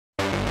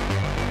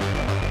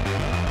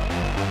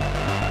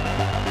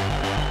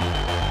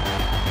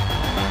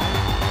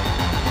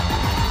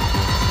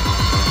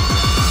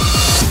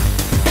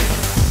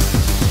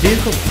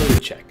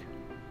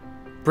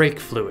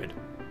Brake fluid.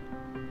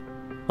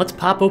 Let's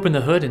pop open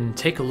the hood and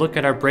take a look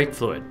at our brake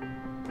fluid.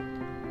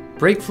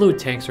 Brake fluid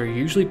tanks are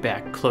usually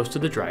back close to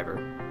the driver.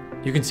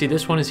 You can see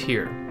this one is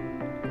here.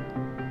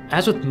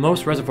 As with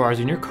most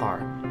reservoirs in your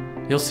car,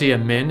 you'll see a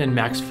min and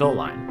max fill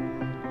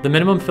line. The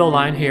minimum fill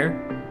line here,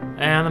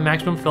 and the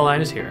maximum fill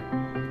line is here.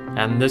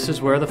 And this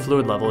is where the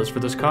fluid level is for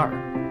this car.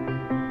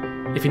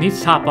 If you need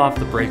to top off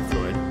the brake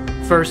fluid,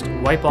 first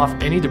wipe off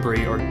any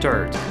debris or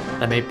dirt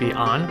that may be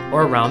on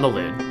or around the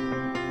lid.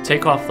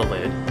 Take off the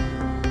lid.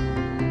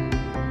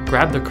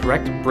 Grab the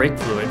correct brake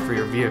fluid for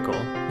your vehicle,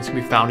 this can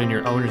be found in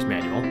your owner's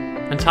manual,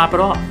 and top it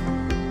off.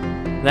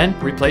 Then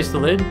replace the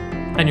lid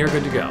and you're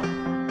good to go.